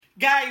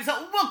Guys,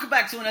 welcome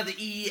back to another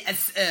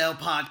ESL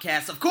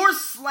podcast. Of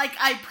course, like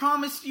I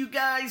promised you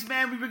guys,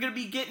 man, we were going to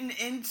be getting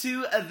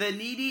into the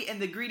needy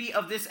and the greedy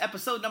of this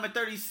episode, number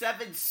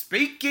 37,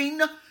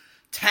 Speaking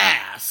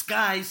Tasks.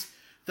 Guys,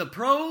 the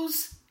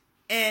pros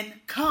and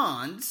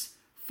cons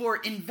for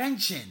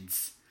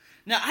inventions.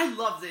 Now, I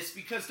love this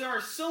because there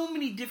are so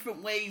many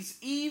different ways,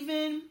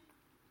 even...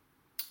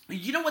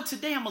 You know what,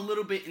 today I'm a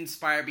little bit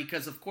inspired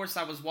because, of course,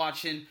 I was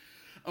watching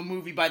a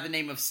movie by the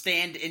name of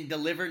Stand and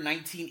Deliver,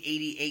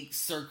 1988,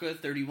 circa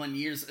 31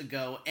 years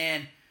ago,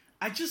 and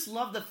I just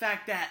love the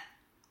fact that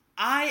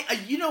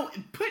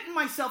putting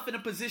myself in a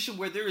position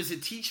where there is a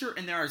teacher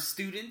and there are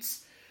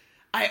students,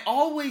 I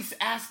always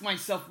ask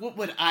myself, what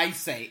would I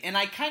say? And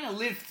I kind of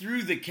live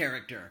through the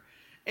character.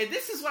 And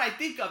this is what I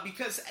think of,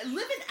 because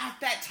living at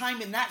that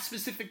time in that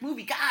specific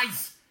movie,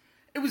 guys,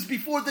 it was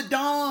before the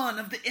dawn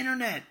of the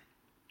internet.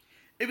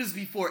 It was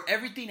before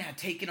everything had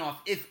taken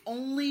off. If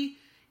only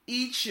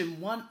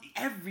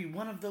every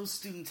one of those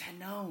students had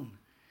known.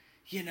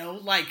 You know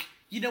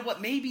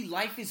what, maybe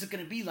life isn't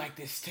going to be like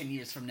this 10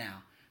 years from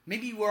now.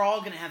 Maybe we're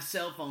all going to have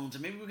cell phones, or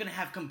maybe we're going to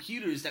have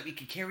computers that we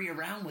can carry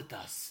around with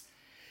us.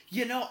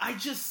 Oh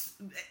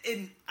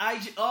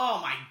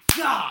my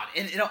God,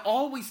 and it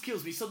always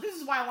kills me. So this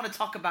is why I want to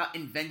talk about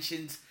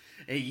inventions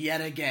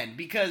yet again,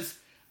 because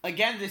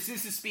again, this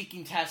is a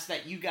speaking test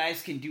that you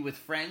guys can do with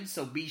friends,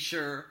 so be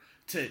sure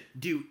to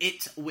do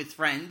it with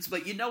friends.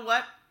 But you know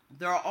what?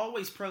 There are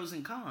always pros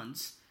and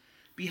cons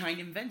behind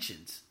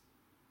inventions.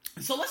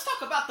 So let's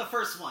talk about the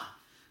first one.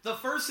 The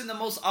first and the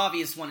most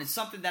obvious one is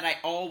something that I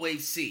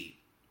always see.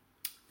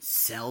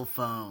 Cell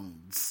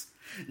phones.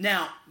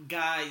 Now,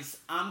 guys,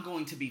 I'm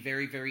going to be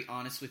very, very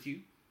honest with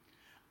you.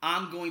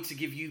 I'm going to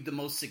give you the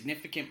most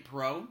significant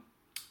pro.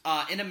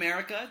 In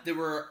America, there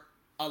were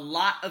a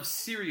lot of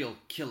serial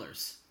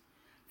killers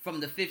from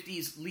the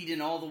 50s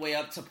leading all the way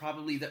up to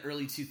probably the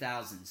early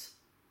 2000s.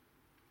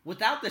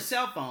 Without the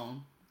cell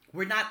phone,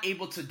 we're not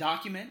able to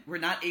document, we're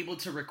not able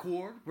to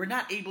record, we're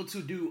not able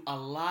to do a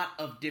lot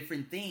of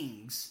different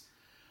things.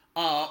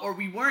 Or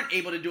we weren't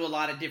able to do a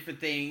lot of different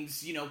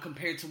things,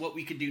 compared to what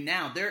we could do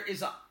now. There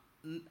is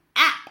an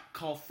app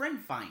called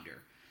Friend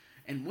Finder.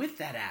 And with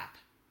that app,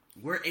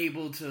 we're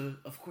able to,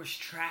 of course,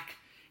 track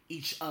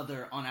each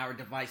other on our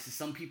devices.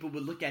 Some people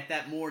would look at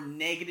that more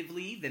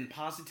negatively than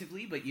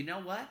positively, but you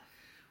know what?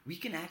 We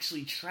can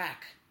actually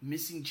track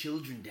missing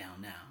children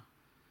down now.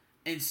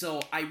 And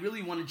so I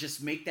really want to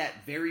just make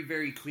that very,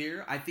 very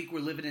clear. I think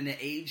we're living in an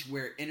age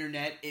where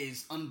internet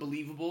is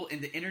unbelievable, and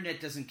the internet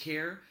doesn't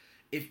care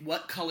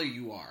what color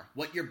you are,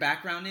 what your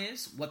background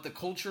is, what the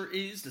culture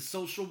is, the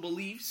social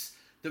beliefs,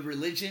 the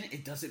religion.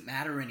 It doesn't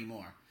matter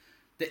anymore.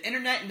 The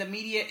internet and the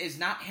media is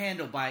not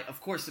handled by,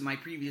 of course, in my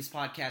previous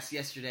podcast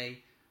yesterday,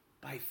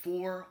 by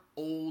 4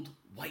 old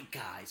white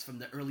guys from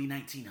the early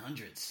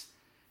 1900s.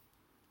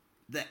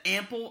 The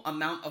ample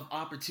amount of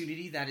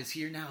opportunity that is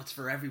here now, it's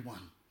for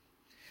everyone.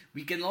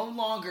 We can no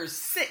longer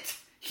sit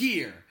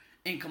here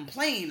and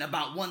complain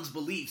about one's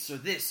beliefs or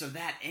this or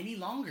that any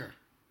longer.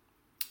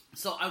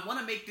 So I want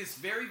to make this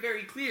very,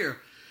 very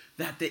clear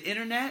that the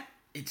internet,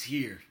 it's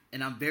here.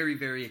 And I'm very,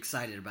 very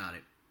excited about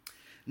it.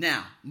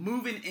 Now,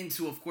 moving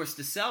into, of course,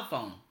 the cell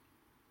phone.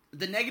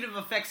 The negative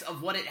effects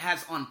of what it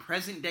has on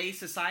present day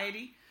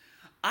society.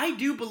 I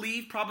do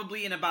believe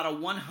probably in about a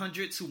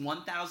 100 to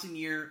 1,000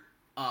 year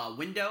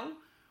window,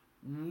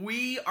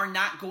 we are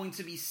not going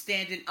to be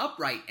standing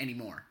upright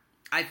anymore.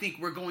 I think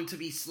we're going to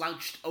be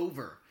slouched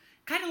over.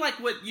 Kind of like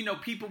what,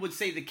 people would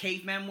say the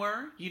cavemen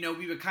were.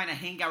 We would kind of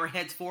hang our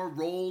heads forward,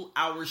 roll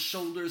our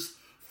shoulders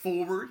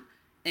forward,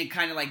 and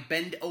kind of like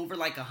bend over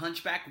like a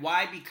hunchback.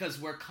 Why?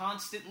 Because we're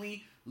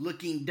constantly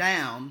looking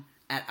down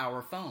at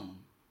our phone.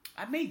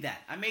 I made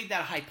that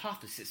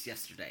hypothesis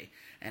yesterday,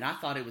 and I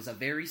thought it was a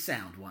very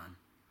sound one.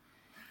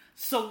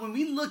 So when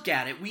we look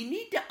at it, we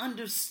need to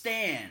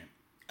understand,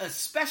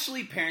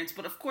 especially parents,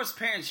 but of course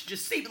parents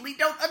just seemingly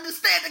don't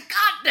understand the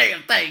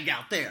goddamn thing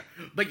out there.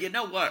 But you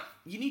know what?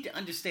 You need to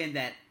understand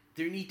that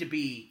there need to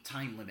be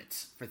time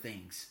limits for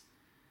things.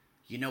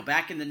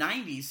 Back in the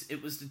 90s,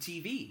 it was the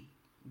TV.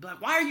 But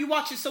why are you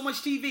watching so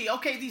much TV?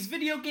 Okay, these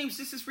video games,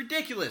 this is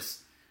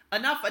ridiculous.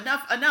 Enough.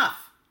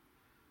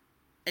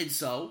 And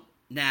so,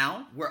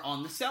 now we're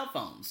on the cell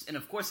phones. And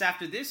of course,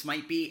 after this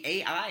might be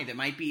AI. There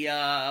might be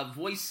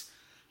voice,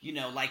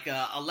 like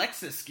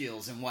Alexa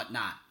skills and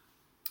whatnot.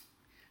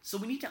 So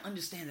we need to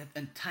understand that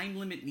a time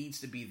limit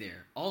needs to be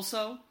there.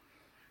 Also,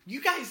 you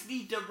guys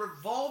need to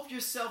revolve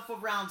yourself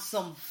around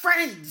some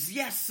friends.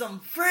 Yes, some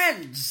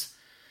friends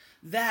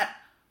that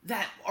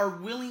are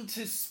willing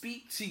to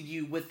speak to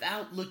you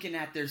without looking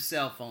at their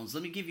cell phones.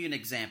 Let me give you an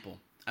example.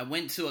 I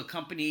went to a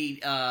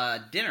company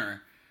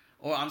dinner,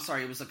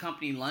 it was a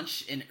company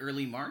lunch in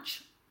early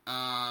March.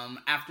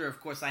 After,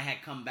 of course, I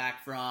had come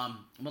back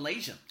from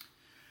Malaysia.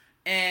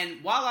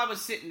 And while I was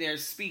sitting there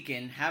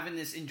speaking,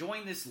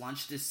 enjoying this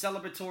lunch, this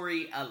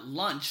celebratory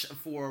lunch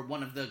for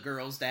one of the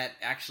girls that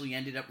actually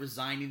ended up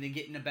resigning and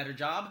getting a better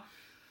job,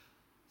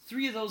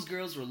 3 of those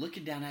girls were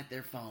looking down at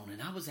their phone,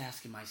 and I was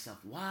asking myself,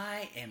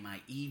 why am I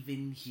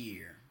even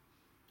here?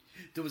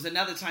 There was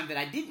another time that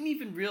I didn't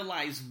even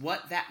realize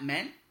what that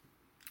meant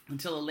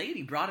until a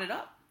lady brought it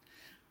up.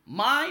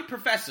 My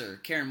professor,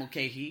 Karen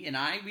Mulcahy, and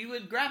we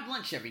would grab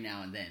lunch every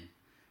now and then.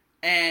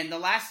 And the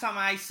last time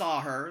I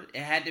saw her,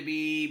 it had to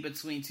be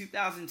between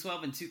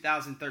 2012 and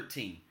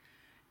 2013.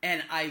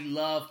 And I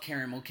love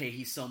Karen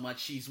Mulcahy so much.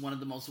 She's one of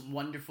the most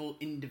wonderful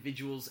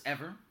individuals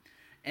ever.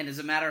 And as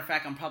a matter of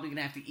fact, I'm probably going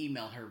to have to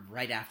email her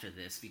right after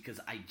this because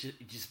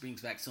it just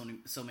brings back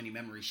so many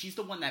memories. She's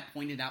the one that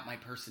pointed out my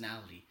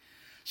personality.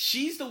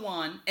 She's the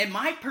one, and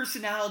my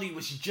personality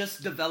was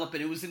just developing.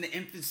 It was in the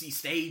infancy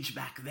stage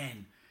back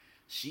then.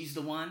 She's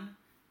the one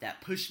that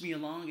pushed me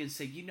along and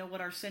said, you know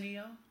what,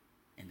 Arsenio?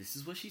 And this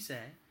is what she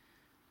said.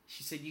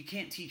 She said, you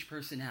can't teach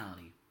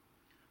personality.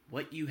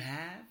 What you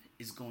have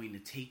is going to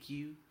take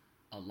you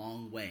a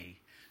long way.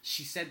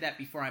 She said that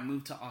before I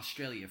moved to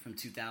Australia from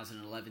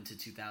 2011 to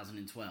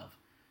 2012.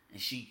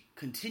 And she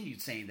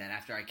continued saying that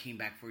after I came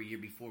back for a year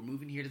before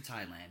moving here to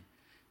Thailand.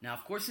 Now,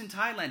 of course, in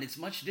Thailand, it's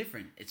much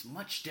different. It's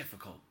much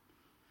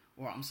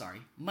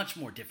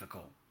more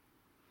difficult.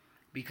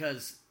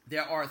 Because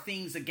there are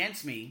things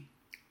against me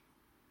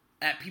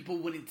that people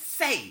wouldn't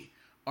say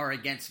are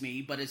against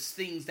me, but it's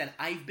things that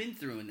I've been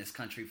through in this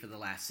country for the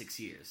last 6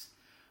 years.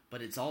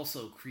 But it's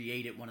also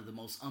created one of the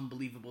most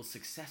unbelievable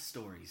success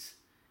stories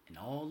in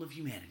all of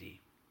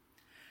humanity.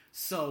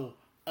 So,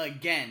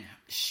 again,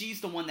 she's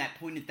the one that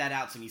pointed that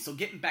out to me. So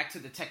getting back to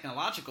the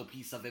technological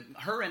piece of it,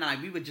 her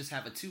and we would just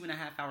have a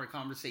 2.5-hour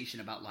conversation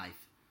about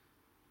life.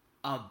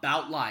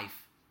 About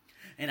life.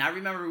 And I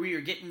remember we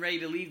were getting ready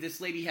to leave.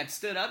 This lady had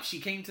stood up. She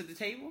came to the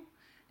table.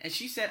 And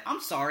she said,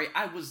 I'm sorry,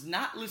 I was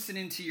not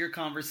listening to your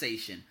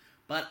conversation.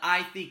 But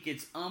I think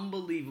it's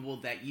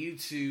unbelievable that you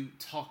two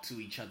talked to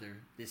each other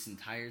this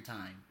entire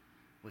time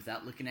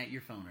without looking at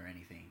your phone or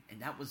anything. And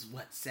that was,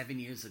 7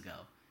 years ago?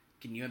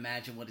 Can you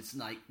imagine what it's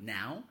like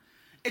now?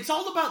 It's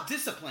all about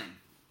discipline.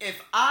 If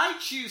I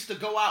choose to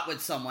go out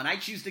with someone, I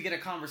choose to get a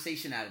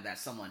conversation out of that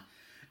someone.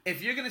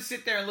 If you're going to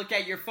sit there and look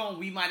at your phone,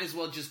 we might as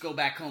well just go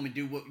back home and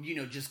do what,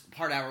 just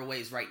part our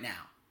ways right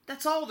now.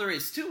 That's all there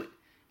is to it.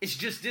 It's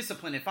just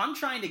discipline. If I'm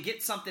trying to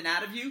get something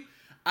out of you,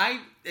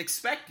 I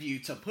expect you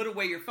to put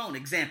away your phone.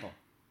 Example.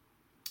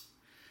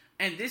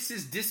 And this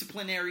is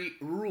disciplinary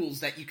rules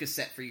that you can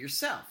set for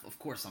yourself. Of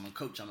course, I'm a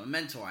coach. I'm a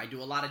mentor. I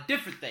do a lot of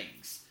different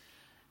things.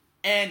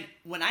 And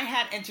when I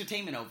had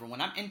entertainment over, when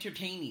I'm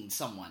entertaining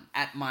someone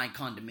at my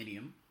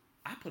condominium,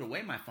 I put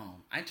away my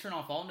phone. I turn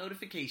off all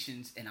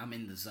notifications and I'm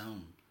in the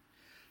zone.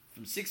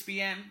 From 6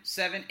 p.m.,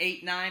 7,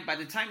 8, 9, by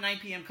the time 9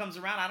 p.m. comes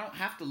around, I don't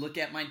have to look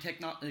at my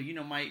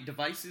my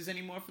devices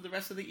anymore for the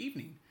rest of the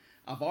evening.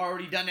 I've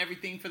already done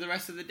everything for the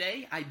rest of the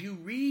day. I do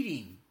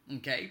reading,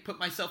 okay? Put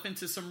myself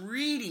into some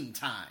reading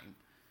time.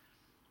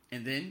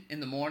 And then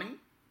in the morning,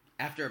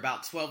 after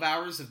about 12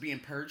 hours of being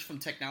purged from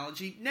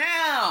technology,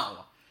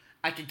 now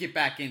I can get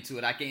back into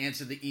it. I can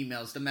answer the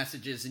emails, the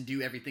messages, and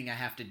do everything I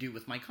have to do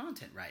with my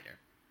content writer.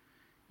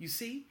 You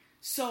see?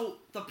 So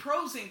the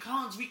pros and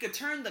cons, we could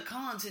turn the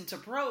cons into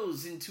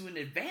pros into an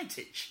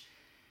advantage.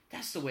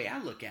 That's the way I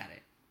look at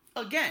it.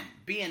 Again,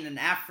 being an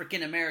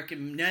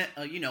African-American,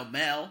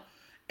 male,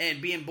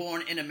 and being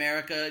born in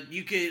America,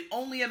 you could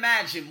only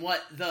imagine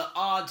what the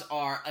odds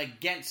are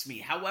against me.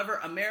 However,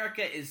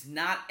 America is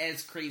not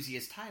as crazy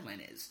as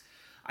Thailand is.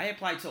 I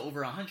applied to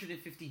over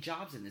 150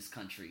 jobs in this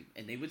country,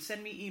 and they would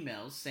send me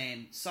emails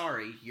saying,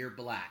 sorry, you're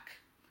black.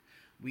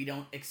 We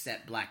don't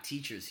accept black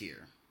teachers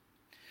here.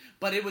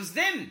 But it was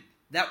them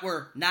that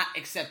were not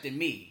accepting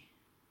me.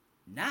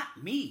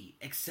 Not me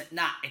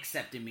not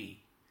accepting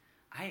me.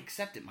 I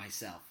accepted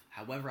myself.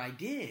 However, I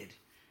did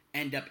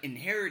end up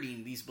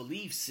inheriting these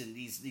beliefs and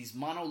these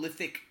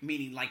monolithic,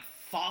 meaning like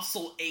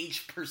fossil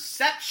age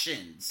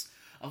perceptions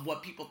of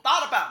what people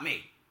thought about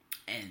me.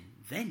 And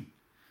then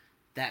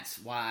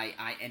that's why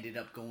I ended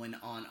up going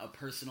on a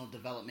personal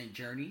development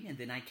journey, and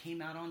then I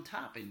came out on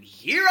top, and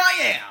here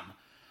I am,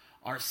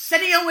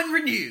 Arsenio and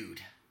renewed.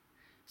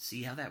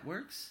 See how that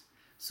works?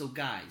 So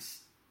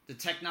guys, the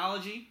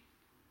technology,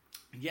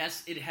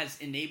 yes, it has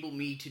enabled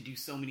me to do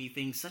so many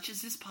things, such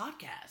as this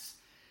podcast.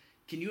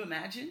 Can you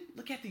imagine?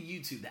 Look at the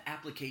YouTube, the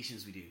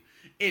applications we do.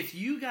 If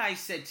you guys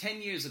said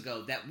 10 years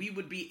ago that we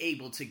would be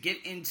able to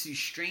get into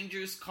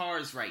strangers'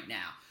 cars right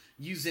now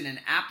using an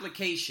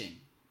application,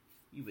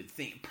 you would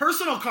think.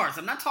 Personal cars.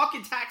 I'm not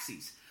talking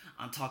taxis.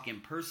 I'm talking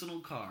personal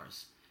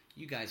cars.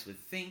 You guys would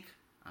think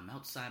I'm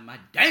outside my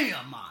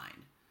damn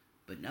mind.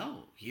 But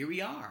no, here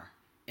we are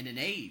in an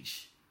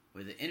age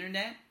where the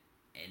internet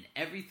and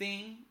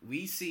everything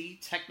we see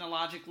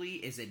technologically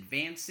is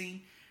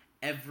advancing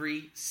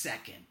every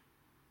second.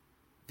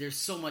 There's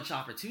so much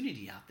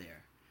opportunity out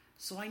there.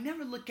 So I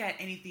never look at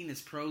anything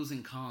as pros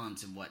and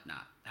cons and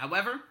whatnot.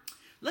 However,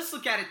 let's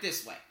look at it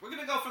this way. We're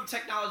going to go from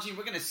technology,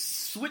 we're going to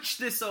switch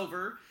this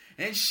over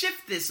and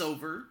shift this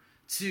over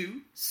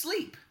to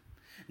sleep.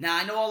 Now,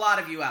 I know a lot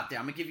of you out there.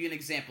 I'm going to give you an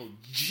example.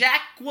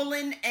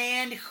 Jacqueline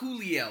and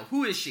Julio.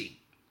 Who is she?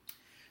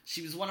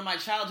 She was one of my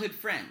childhood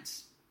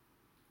friends.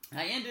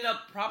 I ended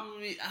up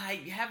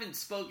I haven't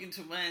spoken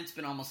to, it's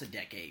been almost a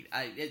decade.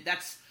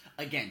 That's,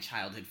 again,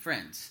 childhood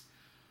friends.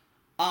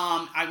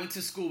 I went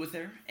to school with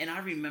her, and I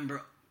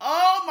remember,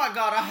 oh my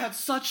god, I had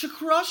such a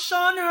crush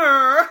on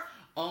her.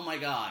 Oh my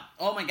god,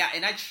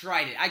 and I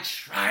tried it. I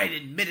tried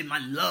admitting my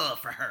love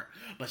for her,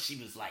 but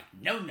she was like,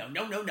 no.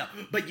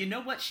 But you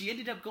know what? She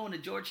ended up going to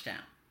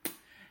Georgetown.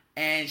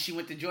 And she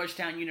went to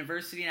Georgetown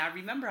University, and I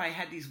remember I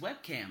had these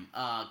webcam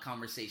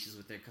conversations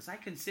with her, because I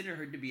consider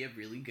her to be a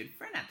really good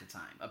friend at the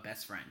time, a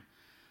best friend.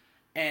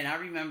 And I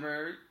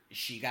remember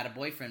she got a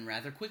boyfriend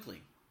rather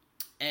quickly.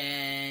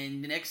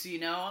 And the next thing you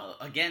know,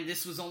 again,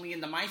 this was only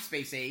in the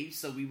MySpace age,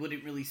 so we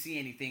wouldn't really see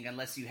anything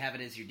unless you have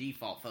it as your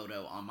default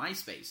photo on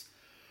MySpace.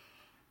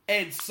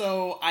 And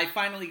so I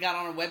finally got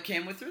on a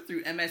webcam with her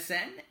through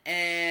MSN,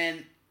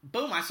 and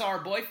boom, I saw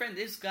her boyfriend.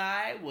 This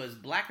guy was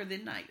blacker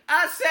than night.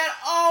 I said,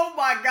 oh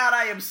my god,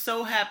 I am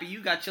so happy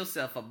you got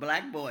yourself a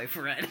black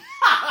boyfriend.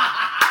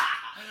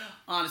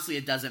 Honestly,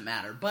 it doesn't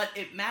matter. But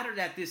it mattered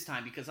at this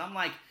time, because I'm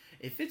like,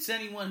 if it's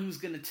anyone who's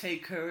going to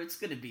take her, it's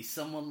going to be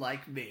someone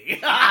like me.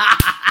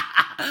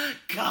 God,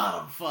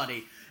 I'm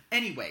funny.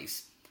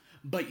 Anyways,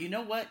 but you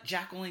know what?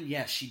 Jacqueline,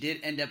 yes, she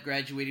did end up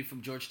graduating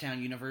from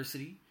Georgetown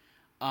University.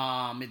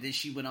 And then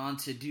she went on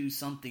to do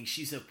something.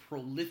 She's a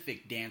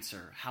prolific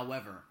dancer.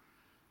 However,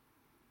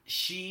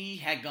 she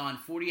had gone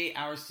 48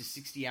 hours to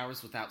 60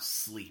 hours without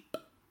sleep.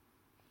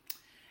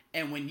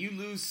 And when you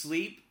lose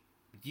sleep,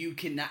 you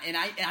cannot, and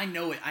I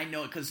know it,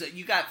 because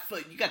you got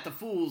the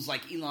fools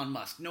like Elon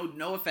Musk.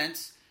 No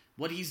offense.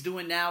 What he's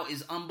doing now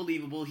is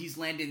unbelievable. He's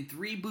landing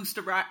 3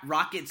 booster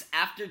rockets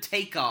after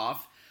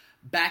takeoff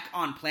back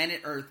on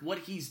planet Earth. What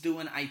he's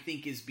doing, I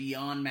think, is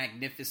beyond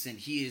magnificent.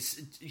 He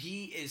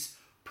is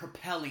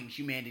propelling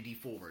humanity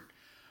forward.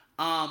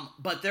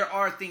 But there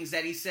are things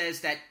that he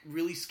says that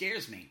really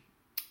scares me.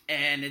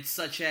 And it's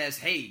such as,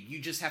 hey, you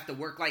just have to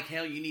work like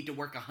hell. You need to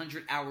work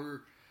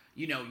 100-hour,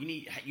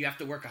 you have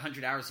to work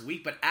 100 hours a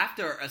week. But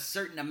after a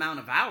certain amount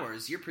of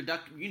hours, your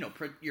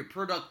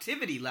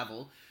productivity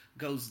level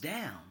goes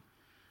down.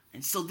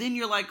 And so then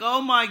you're like,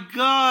 oh my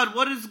God,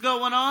 what is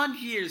going on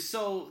here?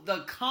 So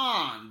the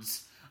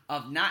cons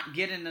of not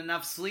getting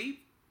enough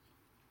sleep,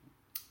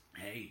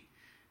 hey,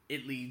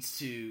 it leads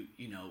to,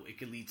 it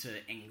could lead to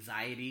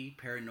anxiety,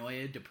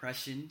 paranoia,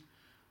 depression.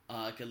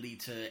 It could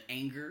lead to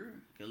anger.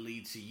 It could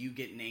lead to you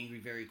getting angry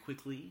very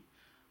quickly.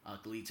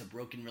 It could lead to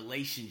broken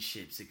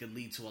relationships. It could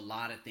lead to a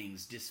lot of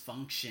things.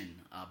 Dysfunction,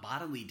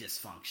 bodily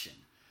dysfunction.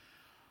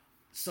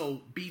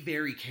 So be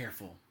very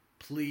careful.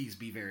 Please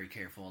be very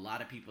careful. A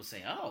lot of people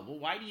say, oh, well,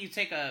 why do you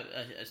take a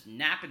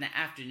nap in the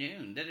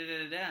afternoon?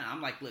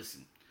 I'm like,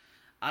 listen,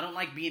 I don't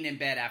like being in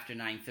bed after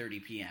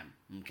 9:30 p.m.,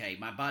 okay?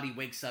 My body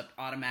wakes up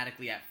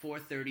automatically at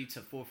 4:30 to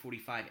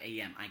 4:45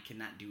 a.m. I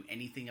cannot do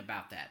anything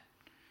about that.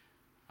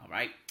 All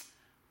right?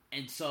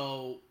 And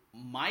so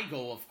my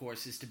goal, of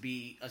course, is to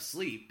be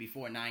asleep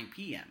before 9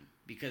 p.m.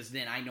 because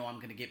then I know I'm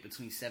going to get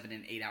between 7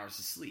 and 8 hours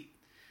of sleep.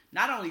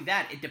 Not only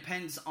that, it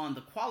depends on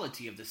the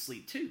quality of the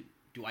sleep, too.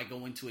 Do I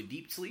go into a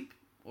deep sleep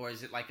or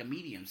is it like a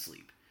medium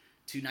sleep?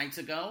 2 nights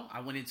ago,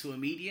 I went into a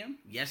medium.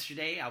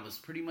 Yesterday, I was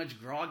pretty much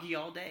groggy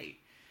all day.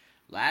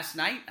 Last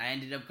night, I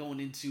ended up going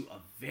into a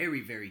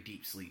very, very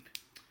deep sleep.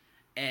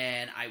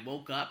 And I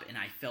woke up and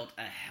I felt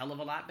a hell of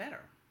a lot better.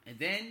 And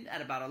then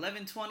at about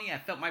 11:20, I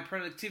felt my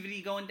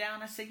productivity going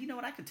down. I said, you know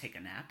what, I could take a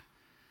nap.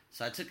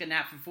 So I took a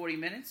nap for 40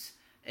 minutes.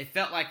 It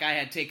felt like I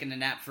had taken a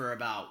nap for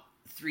about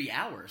 3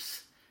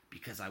 hours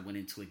because I went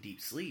into a deep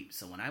sleep.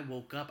 So when I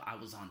woke up, I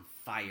was on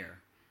fire.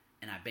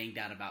 And I banged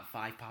out about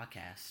 5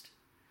 podcasts.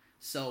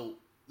 So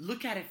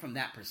look at it from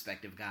that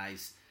perspective,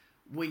 guys.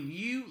 When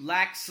you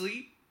lack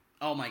sleep,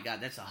 oh my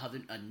God, that's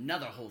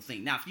another whole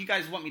thing. Now, if you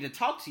guys want me to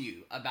talk to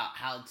you about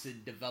how to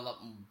develop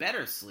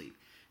better sleep,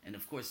 and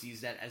of course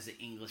use that as an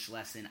English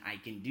lesson, I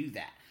can do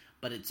that.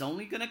 But it's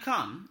only going to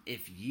come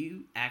if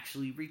you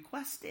actually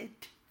request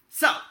it.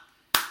 So,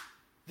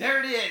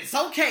 there it is.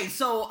 Okay,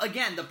 so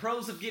again, the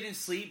pros of getting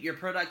sleep, your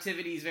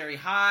productivity is very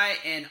high,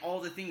 and all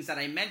the things that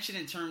I mentioned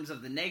in terms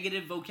of the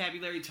negative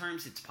vocabulary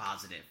terms, it's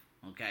positive,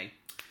 okay?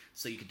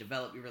 So you can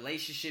develop your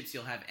relationships,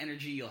 you'll have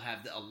energy, you'll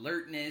have the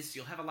alertness,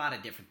 you'll have a lot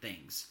of different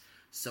things.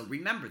 So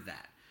remember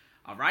that.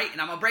 All right, and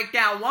I'm going to break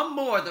down one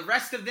more. The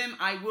rest of them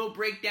I will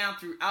break down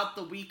throughout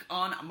the week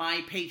on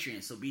my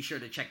Patreon, so be sure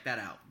to check that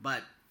out.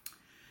 But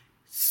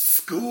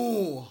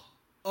school,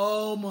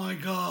 oh my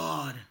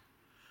God.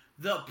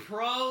 The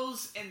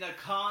pros and the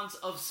cons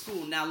of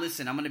school. Now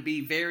listen, I'm going to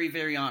be very,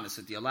 very honest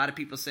with you. A lot of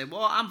people say,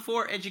 well, I'm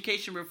for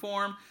education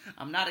reform.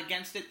 I'm not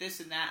against it, this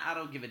and that. I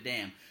don't give a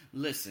damn.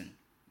 Listen,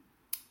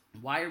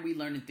 why are we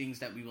learning things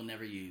that we will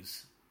never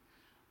use?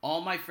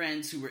 All my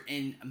friends who were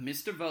in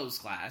Mr. Vo's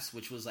class,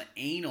 which was an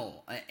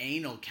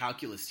anal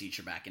calculus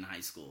teacher back in high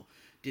school,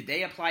 did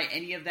they apply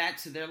any of that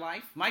to their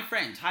life? My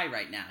friend, Ty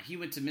right now, he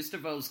went to Mr.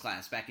 Vo's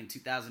class back in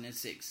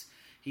 2006.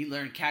 He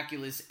learned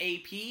calculus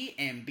AP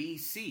and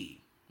BC.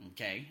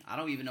 Okay, I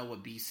don't even know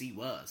what BC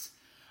was.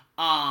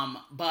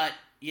 But,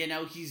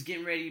 he's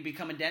getting ready to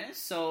become a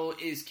dentist. So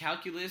is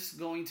calculus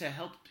going to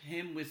help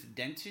him with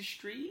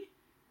dentistry?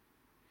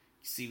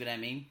 See what I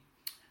mean?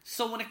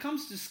 So when it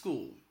comes to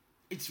school,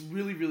 it's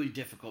really, really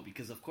difficult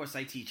because, of course,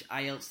 I teach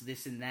IELTS,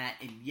 this and that.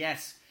 And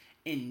yes,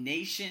 in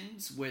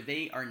nations where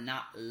they are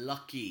not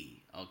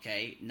lucky,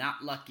 okay?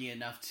 Not lucky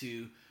enough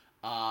to,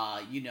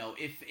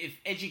 if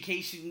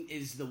education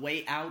is the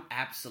way out,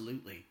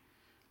 absolutely.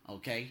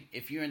 Okay?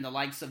 If you're in the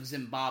likes of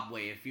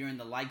Zimbabwe, if you're in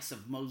the likes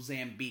of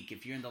Mozambique,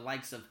 if you're in the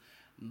likes of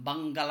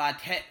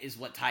Bangladesh is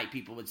what Thai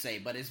people would say,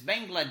 but it's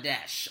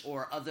Bangladesh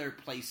or other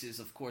places,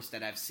 of course,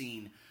 that I've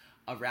seen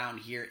around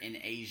here in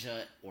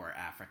Asia or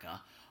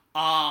Africa.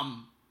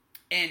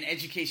 And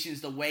education is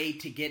the way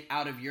to get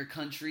out of your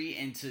country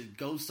and to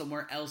go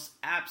somewhere else,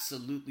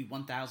 absolutely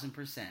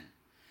 1,000%.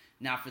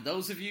 Now, for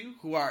those of you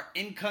who are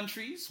in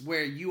countries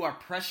where you are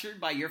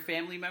pressured by your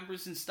family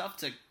members and stuff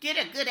to get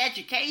a good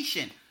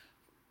education,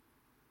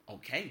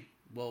 okay,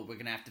 well, we're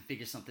going to have to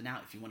figure something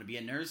out. If you want to be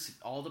a nurse,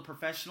 all the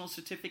professional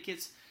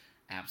certificates,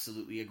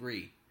 absolutely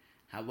agree.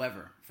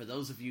 However, for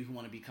those of you who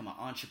want to become an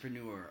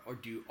entrepreneur or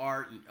do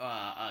art,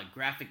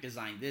 graphic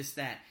design, this,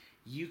 that,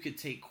 you could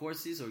take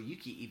courses or you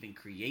could even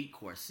create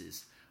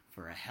courses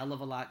for a hell of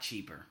a lot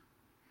cheaper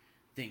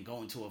than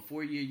going to a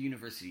 4-year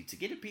university to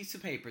get a piece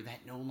of paper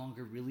that no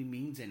longer really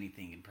means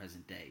anything in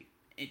present day,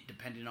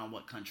 depending on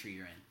what country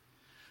you're in.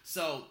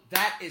 So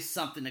that is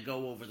something to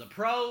go over. The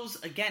pros,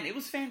 again, it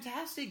was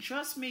fantastic.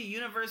 Trust me,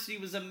 university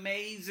was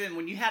amazing.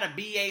 When you had a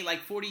BA like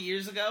 40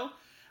 years ago,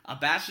 a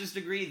bachelor's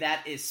degree,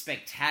 that is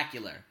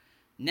spectacular.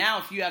 Now,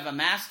 if you have a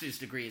master's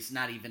degree, it's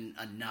not even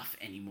enough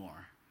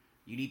anymore.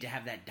 You need to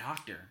have that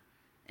doctor.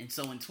 And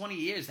so in 20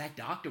 years, that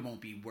doctor won't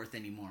be worth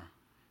anymore.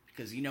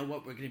 Because you know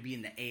what? We're going to be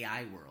in the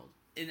AI world.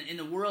 In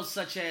a world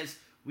such as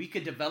we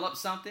could develop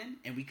something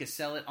and we could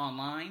sell it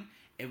online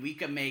and we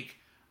could make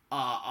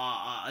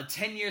a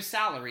 10-year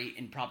salary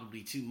in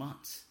probably 2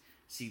 months.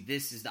 See,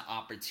 this is the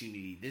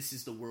opportunity. This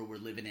is the world we're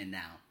living in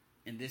now.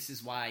 And this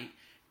is why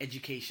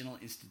educational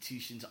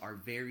institutions are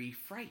very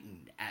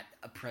frightened at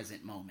a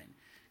present moment.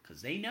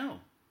 Because they know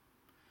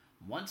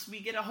once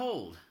we get a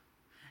hold,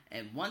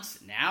 and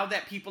now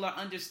that people are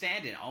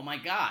understanding, oh my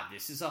God,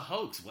 this is a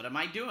hoax. What am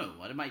I doing?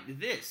 What am I,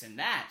 this and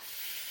that?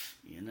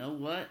 You know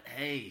what?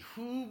 Hey,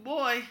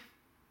 boy,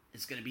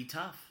 it's going to be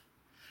tough.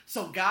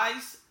 So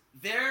guys,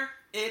 there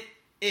it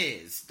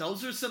is.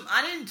 Those are some,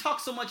 I didn't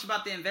talk so much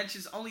about the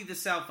inventions, only the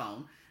cell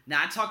phone.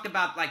 Now I talked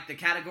about like the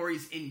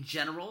categories in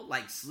general,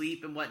 like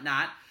sleep and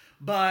whatnot.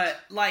 But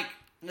like,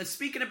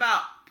 speaking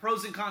about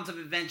pros and cons of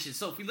inventions.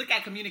 So if we look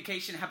at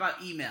communication, how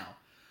about email?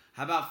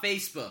 How about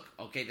Facebook?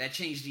 Okay, that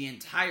changed the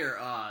entire,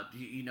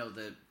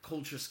 the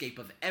culturescape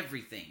of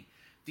everything.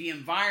 The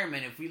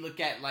environment, if we look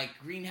at like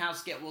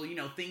greenhouse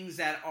things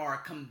that are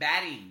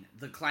combating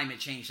the climate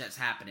change that's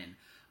happening.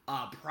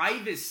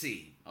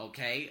 Privacy,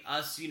 okay?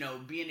 Us,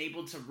 being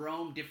able to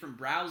roam different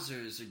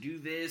browsers or do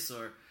this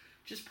or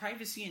just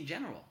privacy in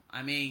general.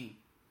 I mean,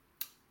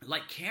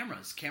 like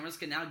cameras. Cameras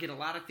can now get a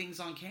lot of things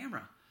on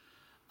camera.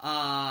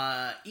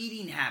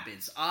 Eating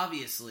habits,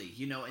 obviously,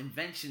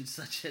 inventions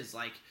such as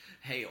like,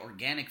 hey,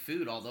 organic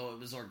food, although it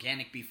was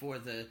organic before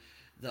the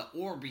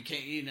ore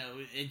became,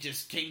 it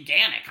just came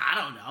organic, I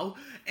don't know.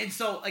 And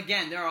so,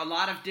 again, there are a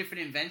lot of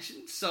different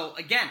inventions. So,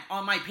 again,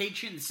 on my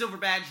Patreon, the Silver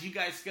Badge, you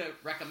guys could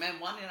recommend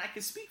one, and I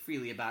can speak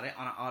freely about it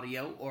on an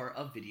audio or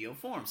a video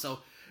form. So,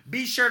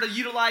 be sure to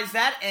utilize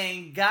that.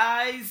 And,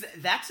 guys,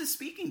 that's a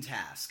speaking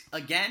task.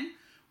 Again,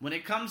 when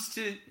it comes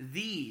to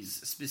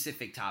these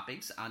specific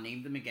topics, I'll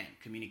name them again.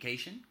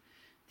 Communication,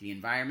 the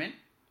environment,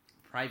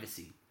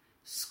 privacy,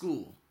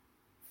 school,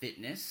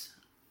 fitness,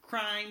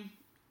 crime,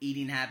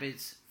 eating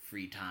habits,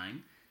 free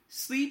time,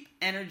 sleep,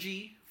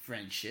 energy,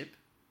 friendship,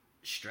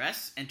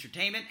 stress,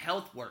 entertainment,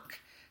 health, work.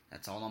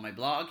 That's all on my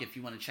blog if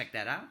you want to check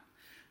that out.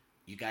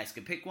 You guys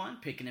can pick one,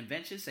 pick an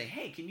invention, say,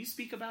 hey, can you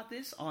speak about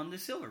this on the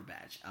Silver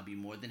Badge? I'll be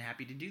more than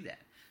happy to do that.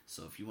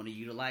 So if you want to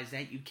utilize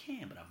that, you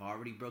can, but I've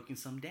already broken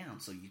some down.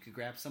 So you could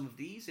grab some of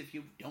these. If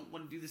you don't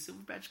want to do the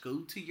Silver Badge,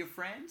 go to your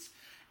friends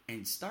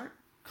and start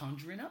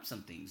conjuring up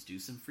some things. Do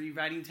some free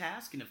writing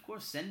tasks, and of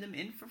course, send them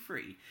in for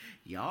free.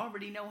 You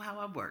already know how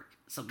I work.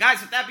 So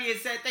guys, with that being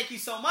said, thank you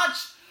so much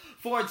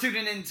for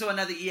tuning in to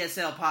another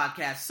ESL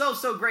podcast.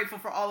 So grateful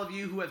for all of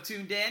you who have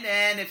tuned in.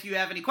 And if you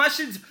have any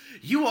questions,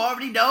 you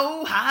already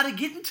know how to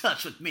get in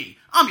touch with me.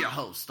 I'm your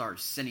host,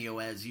 Arsenio,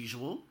 as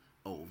usual.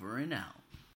 Over and out.